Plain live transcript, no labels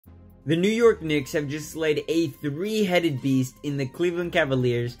The New York Knicks have just slayed a three-headed beast in the Cleveland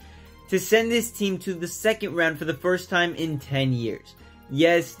Cavaliers to send this team to the second round for the first time in 10 years.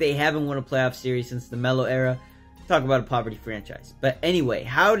 Yes, they haven't won a playoff series since the Melo era. Talk about a poverty franchise. But anyway,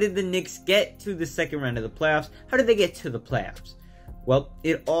 how did the Knicks get to the second round of the playoffs? How did they get to the playoffs? Well,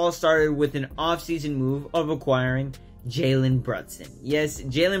 it all started with an offseason move of acquiring Jalen Brunson. Yes,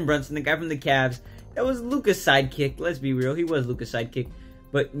 Jalen Brunson, the guy from the Cavs. That was Luka's sidekick. Let's be real, he was Luka's sidekick.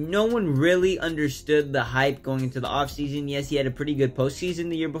 But no one really understood the hype going into the offseason. Yes, he had a pretty good postseason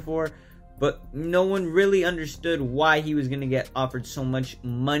the year before, but no one really understood why he was going to get offered so much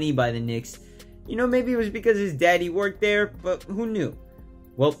money by the Knicks. You know, maybe it was because his daddy worked there, but who knew?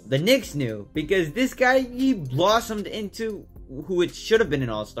 Well, the Knicks knew, because this guy, he blossomed into who it should have been an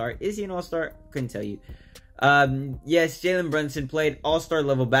all-star. Is he an all-star? Couldn't tell you. Yes, Jalen Brunson played all-star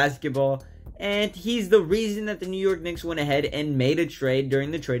level basketball, and he's the reason that the New York Knicks went ahead and made a trade during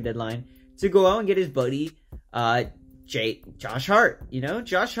the trade deadline to go out and get his buddy, Josh Hart. You know,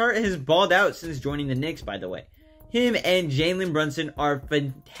 Josh Hart has balled out since joining the Knicks, by the way. Him and Jalen Brunson are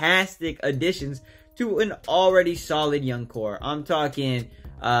fantastic additions to an already solid young core. I'm talking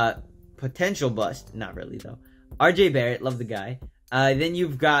potential bust. Not really, though. RJ Barrett, love the guy. Then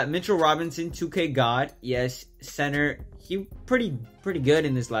you've got Mitchell Robinson, 2K God. Yes, center. He pretty good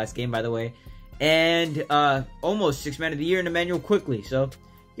in this last game, by the way. And almost 6th man of the year in Emmanuel Quickly. So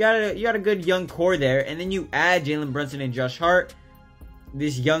you got a good young core there. And then you add Jalen Brunson and Josh Hart.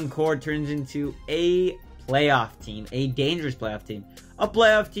 This young core turns into a playoff team, a dangerous playoff team, a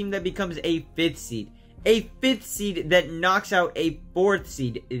playoff team that becomes a 5th seed, a 5th seed that knocks out a 4th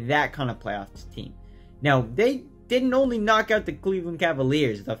seed, that kind of playoff team. Now, they didn't only knock out the Cleveland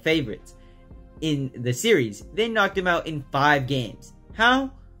Cavaliers, the favorites, in the series. They knocked them out in 5 games.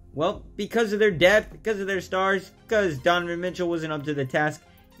 How? Well, because of their depth, because of their stars, because Donovan Mitchell wasn't up to the task.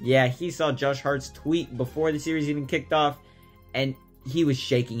 Yeah, he saw Josh Hart's tweet before the series even kicked off, and he was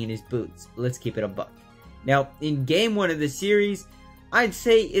shaking in his boots. Let's keep it a buck. Now, in game 1 of the series, I'd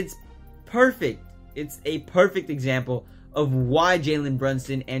say it's perfect. It's a perfect example of why Jalen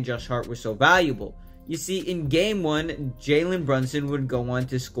Brunson and Josh Hart were so valuable. You see, in game 1, Jalen Brunson would go on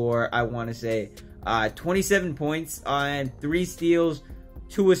to score, I want to say, 27 points on 3 steals,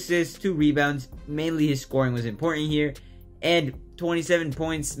 2 assists, 2 rebounds. Mainly his scoring was important here. And 27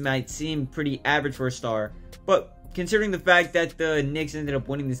 points might seem pretty average for a star. But considering the fact that the Knicks ended up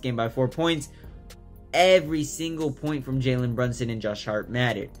winning this game by 4 points, every single point from Jalen Brunson and Josh Hart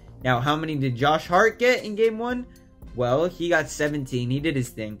mattered. Now, how many did Josh Hart get in game 1? Well, he got 17. He did his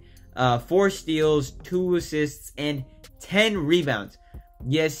thing. 4 steals, 2 assists, and 10 rebounds.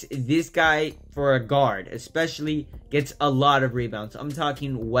 Yes, this guy, for a guard especially, gets a lot of rebounds. I'm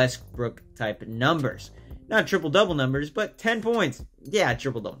talking Westbrook type numbers. Not triple-double numbers, but 10 points. Yeah,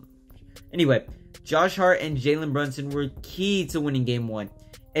 triple-double. Anyway, Josh Hart and Jalen Brunson were key to winning game 1.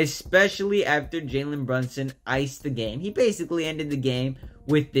 Especially after Jalen Brunson iced the game. He basically ended the game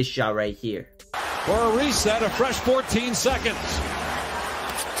with this shot right here. For a reset, a fresh 14 seconds.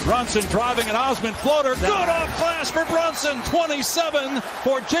 Brunson driving an Osmond floater. Good off glass for Brunson. 27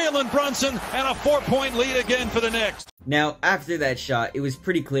 for Jalen Brunson, and a 4-point lead again for the Knicks. Now, after that shot, it was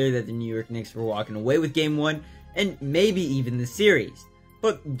pretty clear that the New York Knicks were walking away with game 1, and maybe even the series.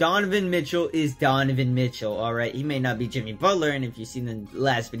 But Donovan Mitchell is Donovan Mitchell, alright? He may not be Jimmy Butler, and if you've seen the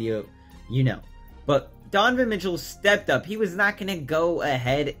last video, you know. But Donovan Mitchell stepped up. He was not going to go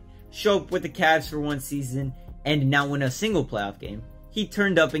ahead, show up with the Cavs for 1 season, and not win a single playoff game. He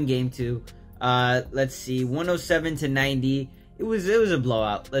turned up in game 2. Let's see, 107-90. It was a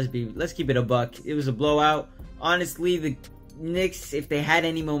blowout. Let's keep it a buck. It was a blowout. Honestly, the Knicks, if they had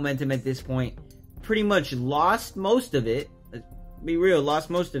any momentum at this point, pretty much lost most of it. Be real, lost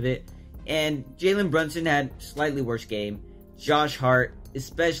most of it. And Jalen Brunson had a slightly worse game. Josh Hart,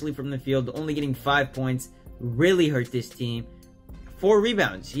 especially from the field, only getting 5 points, really hurt this team. 4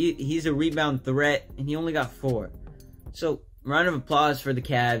 rebounds. He's a rebound threat, and he only got 4. So, round of applause for the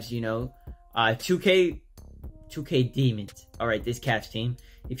Cavs, you know. 2K demons. Alright, this Cavs team.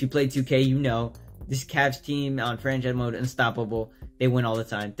 If you play 2K, you know. This Cavs team on franchise mode, unstoppable. They win all the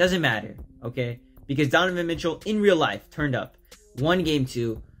time. Doesn't matter, okay? Because Donovan Mitchell, in real life, turned up. Won game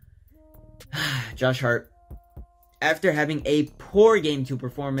 2. Josh Hart, after having a poor game 2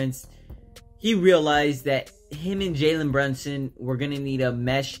 performance, he realized that him and Jalen Brunson were going to need a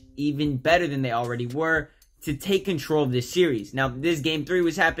mesh even better than they already were to take control of this series. Now, this game 3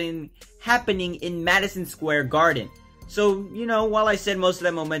 was happening in Madison Square Garden. So, you know, while I said most of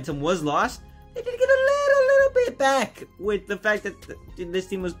that momentum was lost, they did get a little bit back with the fact that this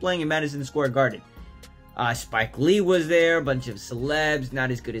team was playing in Madison Square Garden. Spike Lee was there, a bunch of celebs,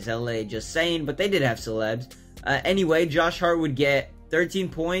 not as good as LA, just saying, but they did have celebs. Anyway, Josh Hart would get 13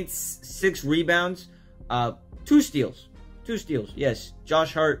 points, 6 rebounds, 2 steals. 2 steals, yes.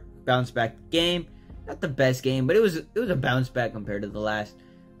 Josh Hart bounced back game. Not the best game, but it was a bounce back compared to the last.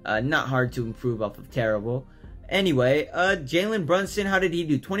 Not hard to improve off of terrible. Anyway, Jalen Brunson, how did he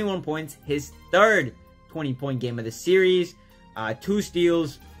do? 21 points, his third 20-point game of the series. 2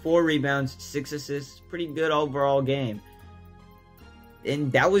 steals, 4 rebounds, 6 assists. Pretty good overall game.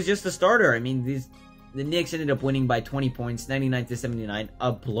 And that was just the starter. I mean, the Knicks ended up winning by 20 points, 99-79,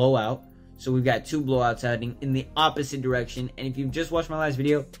 a blowout. So we've got 2 blowouts heading in the opposite direction. And if you've just watched my last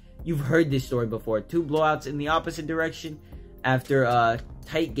video, you've heard this story before. 2 blowouts in the opposite direction after a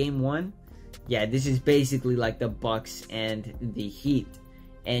tight game 1. Yeah, this is basically like the Bucks and the Heat.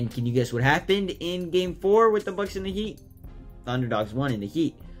 And can you guess what happened in game 4 with the Bucks and the Heat? The underdogs won in the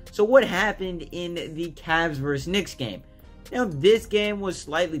Heat. So what happened in the Cavs versus Knicks game? Now, this game was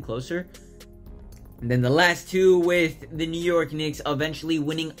slightly closer than the last 2, with the New York Knicks eventually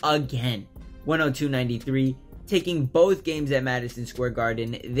winning again. 102-93, taking both games at Madison Square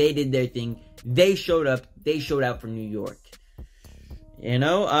Garden. They did their thing. They showed up. They showed out for New York. You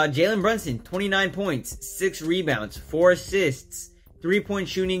know, Jalen Brunson, 29 points, 6 rebounds, 4 assists, 3-point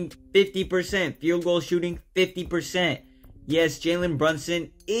shooting, 50%, field goal shooting, 50%. Yes, Jalen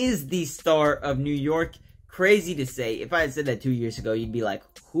Brunson is the star of New York. Crazy to say. If I had said that 2 years ago, you'd be like,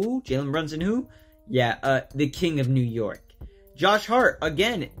 who? Jalen Brunson who? Yeah, the king of New York. Josh Hart,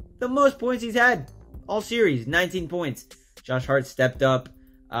 again, the most points he's had all series, 19 points. Josh Hart stepped up,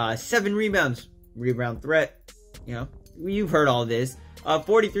 7 rebounds, rebound threat. You know, you've heard all this.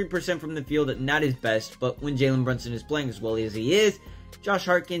 43% from the field, not his best, but when Jalen Brunson is playing as well as he is, Josh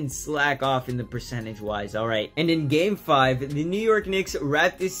Hart can slack off in the percentage-wise, alright. And in Game 5, the New York Knicks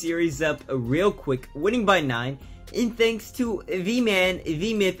wrapped this series up real quick, winning by 9, and thanks to the man,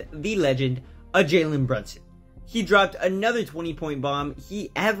 the myth, the legend, Jalen Brunson. He dropped another 20-point bomb.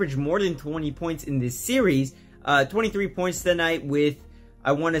 He averaged more than 20 points in this series, 23 points tonight with,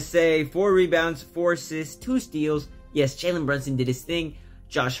 I want to say, 4 rebounds, 4 assists, 2 steals. Yes, Jalen Brunson did his thing.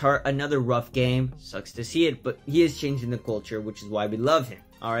 Josh Hart, another rough game. Sucks to see it, but he is changing the culture, which is why we love him.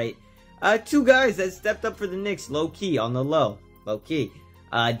 Alright. 2 guys that stepped up for the Knicks, low-key, on the low. Low-key.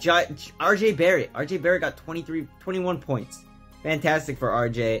 RJ Barrett. RJ Barrett got 21 points. Fantastic for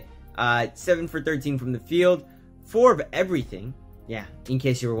RJ. 7 for 13 from the field. 4 of everything. Yeah, in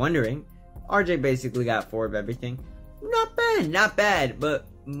case you were wondering. RJ basically got 4 of everything. Not bad, not bad, but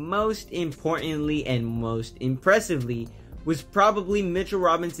most importantly and most impressively was probably Mitchell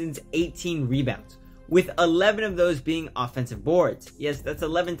Robinson's 18 rebounds, with 11 of those being offensive boards. Yes, that's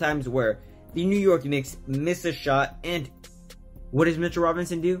 11 times where the New York Knicks miss a shot, and what does Mitchell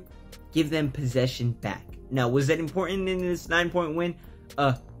Robinson do? Give them possession back. Now, was that important in this 9-point win?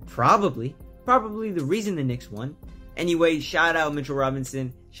 Probably. Probably the reason the Knicks won. Anyway, shout out Mitchell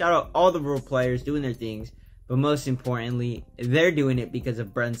Robinson. Shout out all the role players doing their things. But most importantly, they're doing it because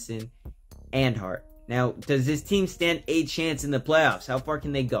of Brunson and Hart. Now, does this team stand a chance in the playoffs? How far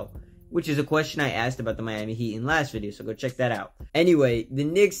can they go? Which is a question I asked about the Miami Heat in last video, so go check that out. Anyway, the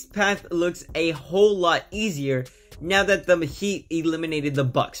Knicks' path looks a whole lot easier now that the Heat eliminated the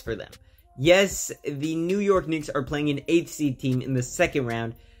Bucks for them. Yes, the New York Knicks are playing an 8th seed team in the second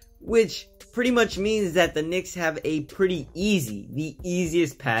round, which pretty much means that the Knicks have a pretty easy, the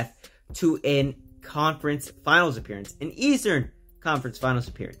easiest path to an conference finals appearance, an Eastern Conference finals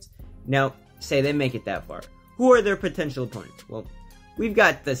appearance. Now, say they make it that far. Who are their potential opponents? Well, we've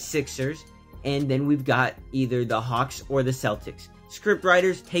got the Sixers, and then we've got either the Hawks or the Celtics. Script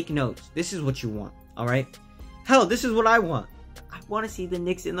writers, take notes. This is what you want, alright? Hell, this is what I want. I want to see the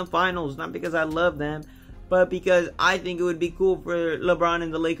Knicks in the finals, not because I love them, but because I think it would be cool for LeBron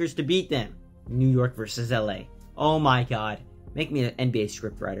and the Lakers to beat them. New York versus LA. Oh my god. Make me an NBA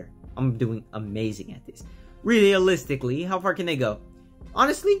script writer. I'm doing amazing at this. Realistically, how far can they go?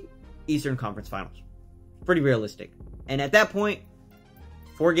 Honestly, Eastern Conference Finals. Pretty realistic. And at that point,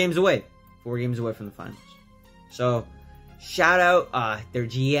 4 games away. 4 games away from the finals. So, shout out their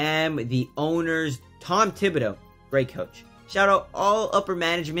GM, the owners, Tom Thibodeau. Great coach. Shout out all upper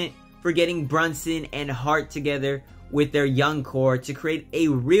management for getting Brunson and Hart together with their young core to create a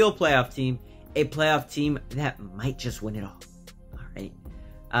real playoff team. A playoff team that might just win it all.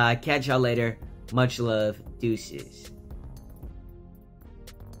 Alright. Catch y'all later. Much love. Deuces.